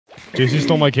JC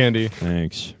stole my candy.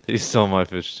 Thanks. He stole my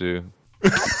fish too.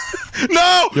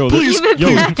 No! Yo, please,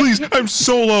 please, I'm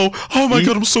so low. Oh my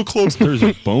god, I'm so close. There's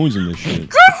bones in this shit.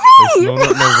 It's no nut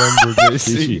November,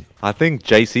 JC. I think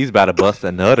JC's about to bust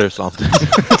a nut or something.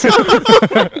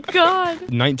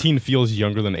 God. 19 feels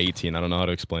younger than 18. I don't know how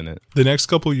to explain it. The next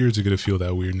couple years, you're gonna feel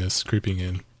that weirdness creeping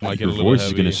in. Might get Your a little voice is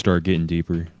heavy. gonna start getting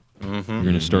deeper. You're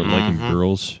gonna start liking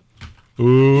girls.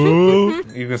 Ooh.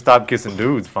 You can stop kissing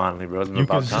dudes finally, bro. It's been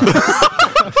about time.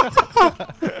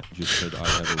 You just said I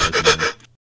have a resume.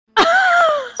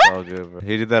 It's all good, bro.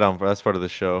 He did that on. That's part of the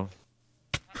show.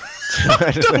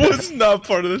 That was not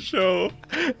part of the show.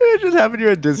 It just happened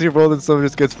here at Disney World and someone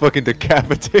just gets fucking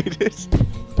decapitated.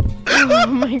 Oh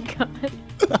my god.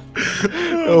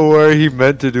 Don't worry, he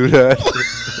meant to do that.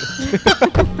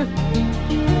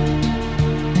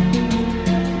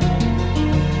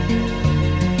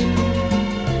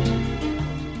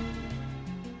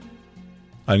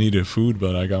 I needed food,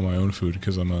 but I got my own food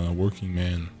because I'm a working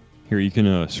man. Here, you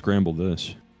can scramble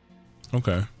this.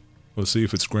 Okay. Let's see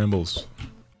if it scrambles.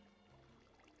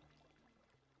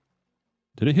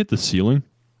 Did it hit the ceiling?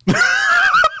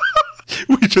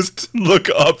 We just look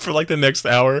up for like the next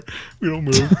hour. We don't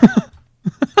move.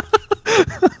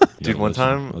 Dude, one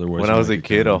time Otherwise when I was a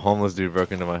kid, a homeless dude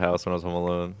broke into my house when I was home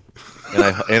alone,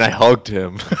 and I hugged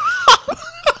him.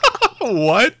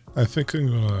 What? I think I'm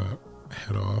gonna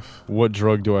head off. What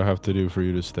drug do I have to do for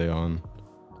you to stay on?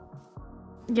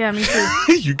 Yeah, me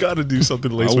too. You gotta do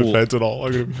something laced with fentanyl.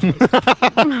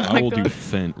 I will do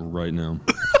fent right now.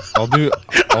 I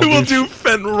will do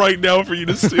fent right now for you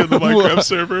to stay on the Minecraft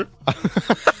server.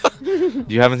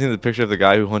 You haven't seen the picture of the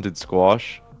guy who hunted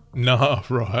squash? Nah,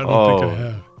 bro. I don't think I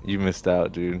have. You missed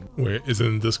out, dude. Wait, is it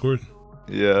in Discord?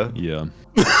 Yeah. Yeah.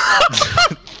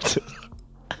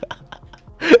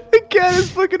 The cat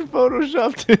is fucking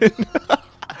photoshopped in.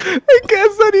 The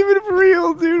cat's not even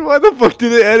real, dude. Why the fuck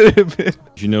did they edit him in?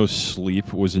 Did you know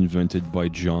sleep was invented by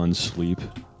John Sleep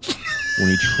when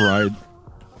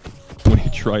he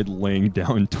tried laying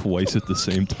down twice at the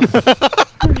same time?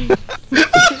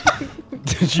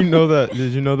 Did you know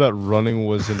that running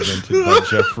was invented by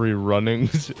Jeffrey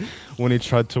Runnings when he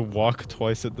tried to walk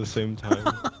twice at the same time?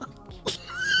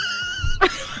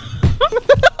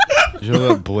 Did you know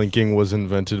that blinking was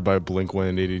invented by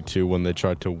Blink-182 when they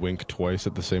tried to wink twice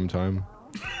at the same time?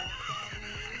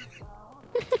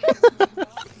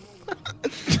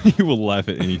 You will laugh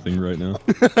at anything right now.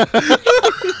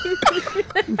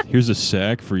 Here's a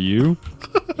sack for you.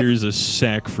 Here's a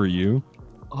sack for you.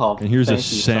 Oh, and here's a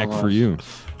sack for you.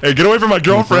 Hey, get away from my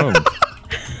girlfriend!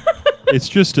 It's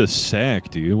just a sack,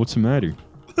 dude. What's the matter?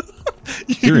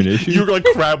 You're an issue? You're like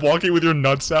crab walking with your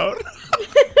nuts out.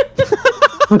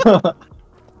 How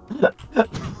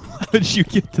did you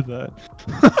get to that?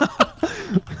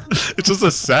 It's just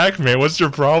a sack, man. What's your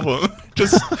problem?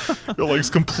 Just your legs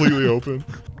completely open.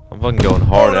 I'm fucking going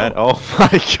hard at. Oh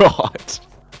my god!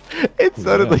 It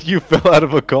sounded like you fell out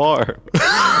of a car.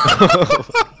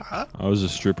 I was a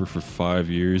stripper for 5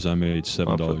 years. I made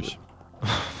 $7.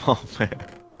 Oh man.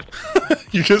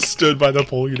 You just stood by the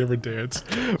pole. You never danced.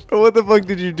 Bro, what the fuck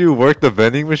did you do? Work the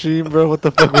vending machine, bro? What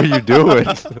the fuck were you doing?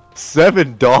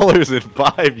 $7 in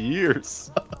 5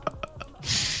 years.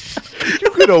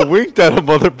 You could have winked at a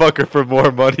motherfucker for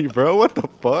more money, bro. What the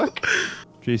fuck?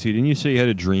 JC, didn't you say you had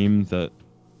a dream that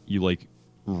you like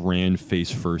ran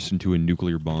face first into a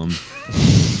nuclear bomb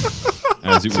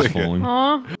as it was falling?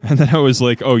 Aww. And then I was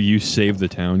like, "Oh, you saved the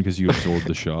town because you absorbed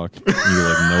the shock." And you were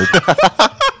like,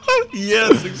 "Nope."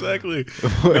 Yes, exactly.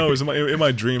 No, it was in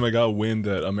my dream. I got wind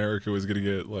that America was gonna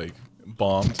get like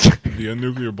bombed via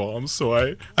nuclear bombs. So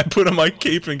I put on my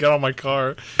cape and got on my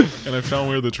car, and I found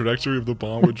where the trajectory of the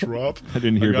bomb would drop. I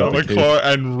didn't hear got about on my car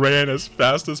and ran as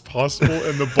fast as possible.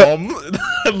 And the bomb,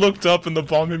 I looked up and the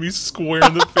bomb hit me square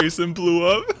in the face and blew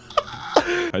up.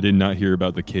 I did not hear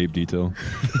about the cave detail.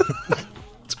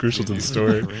 It's crucial to the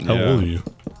story. How old are you?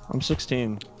 I'm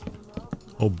 16.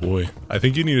 Oh boy. I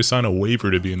think you need to sign a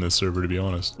waiver to be in this server, to be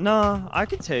honest. Nah, I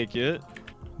can take it.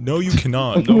 No, you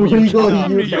cannot. No, you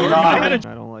cannot. I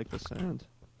don't like the sand.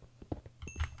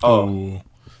 Oh.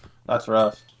 That's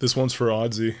rough. This one's for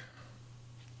Oddsy.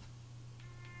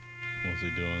 What's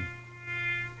he doing?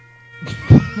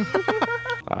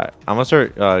 Alright, I'm gonna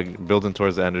start building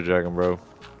towards the Ender Dragon, bro.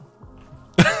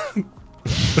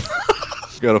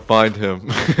 Gotta find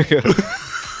him.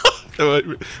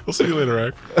 We'll see you later,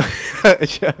 Rack.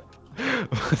 Yeah. Yeah,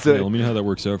 let me know how that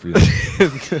works out for you.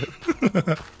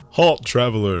 Halt,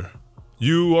 traveler.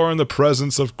 You are in the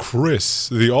presence of Chris,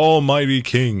 the almighty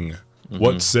king.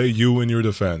 What say you in your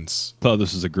defense? Thought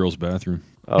this is a girl's bathroom.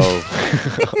 Oh.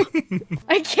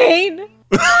 I can't.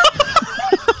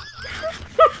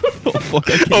 fuck,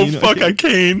 I Oh can't. fuck, I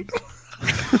can't.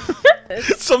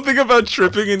 Something about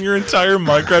tripping and your entire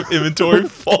Minecraft inventory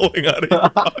falling out of your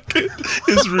pocket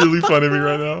is really funny to me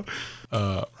right now.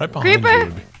 Right behind Creeper! you.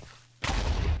 Would be...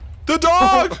 The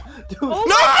dog!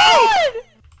 Oh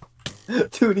No!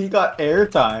 Dude, he got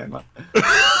airtime.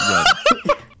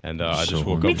 And I So just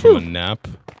woke hungry. up from a nap,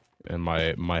 and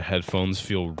my headphones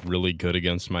feel really good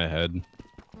against my head.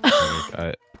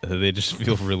 They just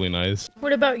feel really nice.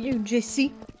 What about you,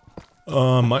 JC?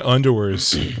 My underwear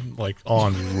is like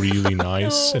on really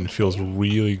nice and feels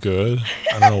really good.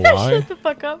 I don't know why. Shut the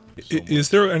fuck up. Is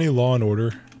there any law and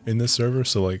order in this server?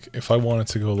 So like, if I wanted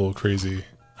to go a little crazy,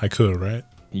 I could, right?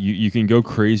 You can go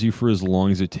crazy for as long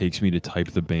as it takes me to type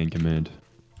the ban command.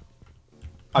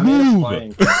 I mean, it's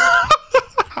playing.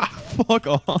 Fuck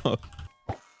off.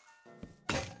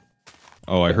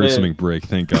 Oh, I heard something break.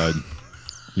 Thank God.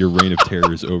 Your reign of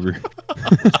terror is over.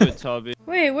 Good, Tubby.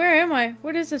 Wait, where am I?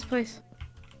 What is this place?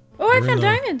 Oh, I We're found in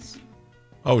a- diamonds.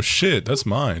 Oh shit, that's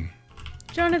mine.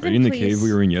 Jonathan, Are you in the please. cave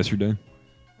we were in yesterday?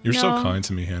 You're so No. kind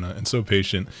to me, Hannah, and so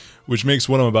patient, which makes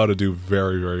what I'm about to do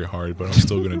very, very hard, but I'm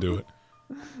still gonna do it.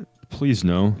 Please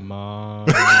no. Mom.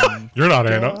 You're not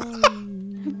Hannah.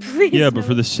 Please, Yeah, but no.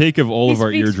 for the sake of all He of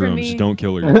our speaks for eardrums, me. don't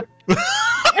kill her.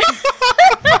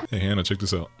 Hey, Hannah, check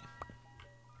this out.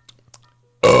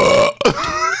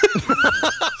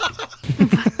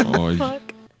 Oh, Fuck.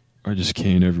 I just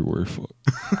can't everywhere. Fuck.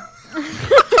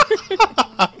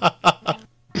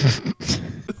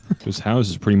 This house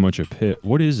is pretty much a pit.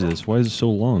 What is this? Why is it so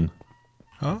long?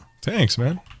 Huh? Thanks,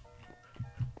 man.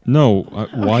 No,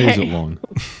 why is it Okay. long?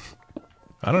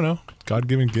 I don't know.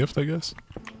 God-given gift, I guess.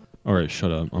 All right,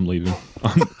 shut up. I'm leaving.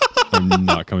 I'm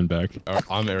not coming back.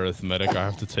 I'm arithmetic. I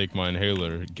have to take my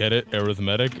inhaler. Get it?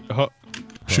 Arithmetic? Huh.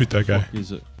 Shoot that guy.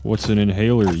 Is it? What's an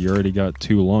inhaler? You already got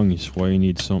 2 lungs. Why you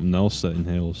need something else that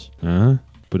inhales? Huh?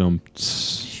 But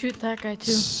Shoot that guy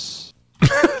too.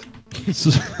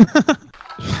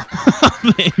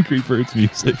 Angry Birds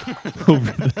music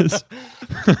over this.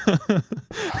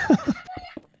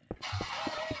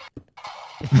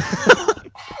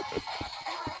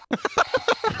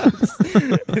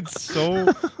 It's so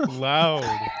loud.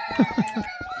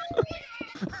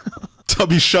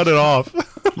 Tubby, shut it off.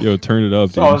 Yo, turn it up,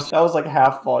 dude. So that was like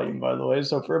half volume, by the way,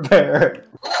 so prepare.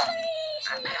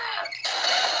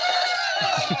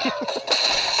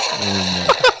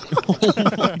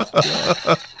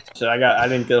 Shit, I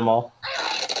didn't get them all.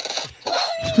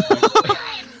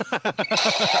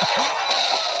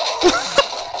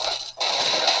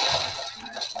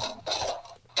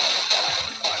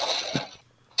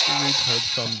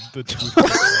 Retards on the tooth.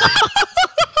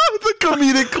 The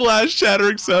comedic glass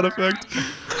shattering sound effect.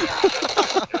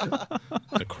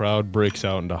 The crowd breaks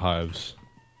out into hives.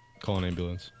 Call an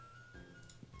ambulance.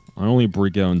 I only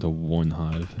break out into one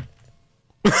hive.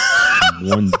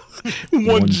 One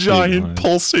One big giant hive.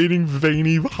 pulsating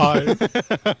veiny hive.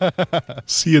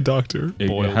 See a doctor. It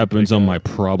Boiled happens big on eye. my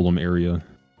problem area.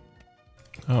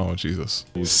 Oh, Jesus.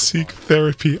 Seek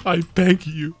therapy, I beg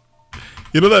you.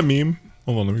 You know that meme?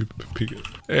 Hold on, let me peek it.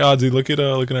 Hey, Ozzy, look at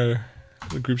our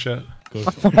the group chat. Go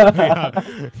to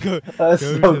therapy. Go That's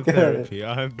to so good. therapy.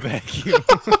 I beg you.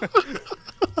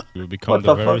 You will become What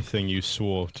the the very fuck? thing you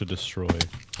swore to destroy.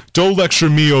 Don't lecture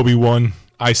me, Obi-Wan.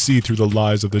 I see through the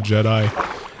lies of the Jedi.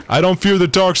 I don't fear the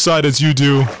dark side as you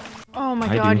do. Oh my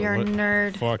I god, do. you're a What?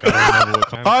 nerd. Fuck, I don't remember what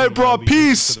kind I of brought allegiance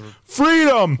peace, to the-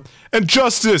 freedom, and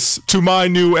justice to my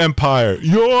new empire.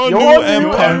 Your Your new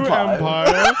new empire.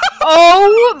 empire.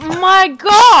 Oh my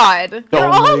god! You're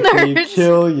all Don't make me nerds!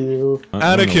 kill you.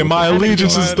 I don't know Anakin, what my the fuck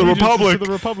allegiance they're is talking the about. Republic. To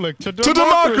the Republic. To To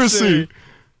democracy.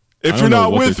 If I you're don't know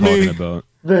not what with they're me, talking about.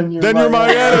 Then you're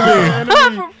my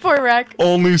enemy. Poor Rack.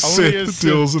 Only Only Sith a Sith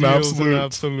deals in deals absolute.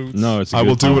 absolutes. No, it's a I good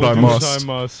will do what I point. must. I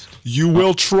must. You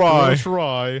will try. We'll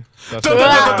try. That's Da- what da-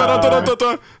 da- I- da- da- da-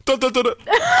 da- da- da- da- da-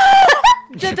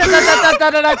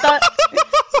 Da-da-da-da-da-da-da-da.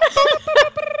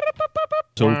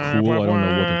 So cool, I don't know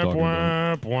what they're talking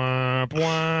about.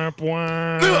 What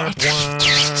was?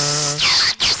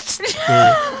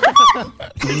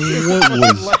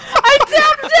 I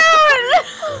tapped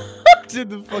out! Did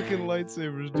the fucking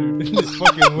lightsabers, dude? This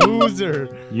fucking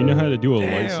loser. You know how to do a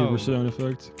Damn. lightsaber sound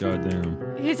effect?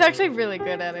 Goddamn. He's actually really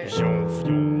good at it. Shoo,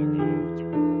 shoo.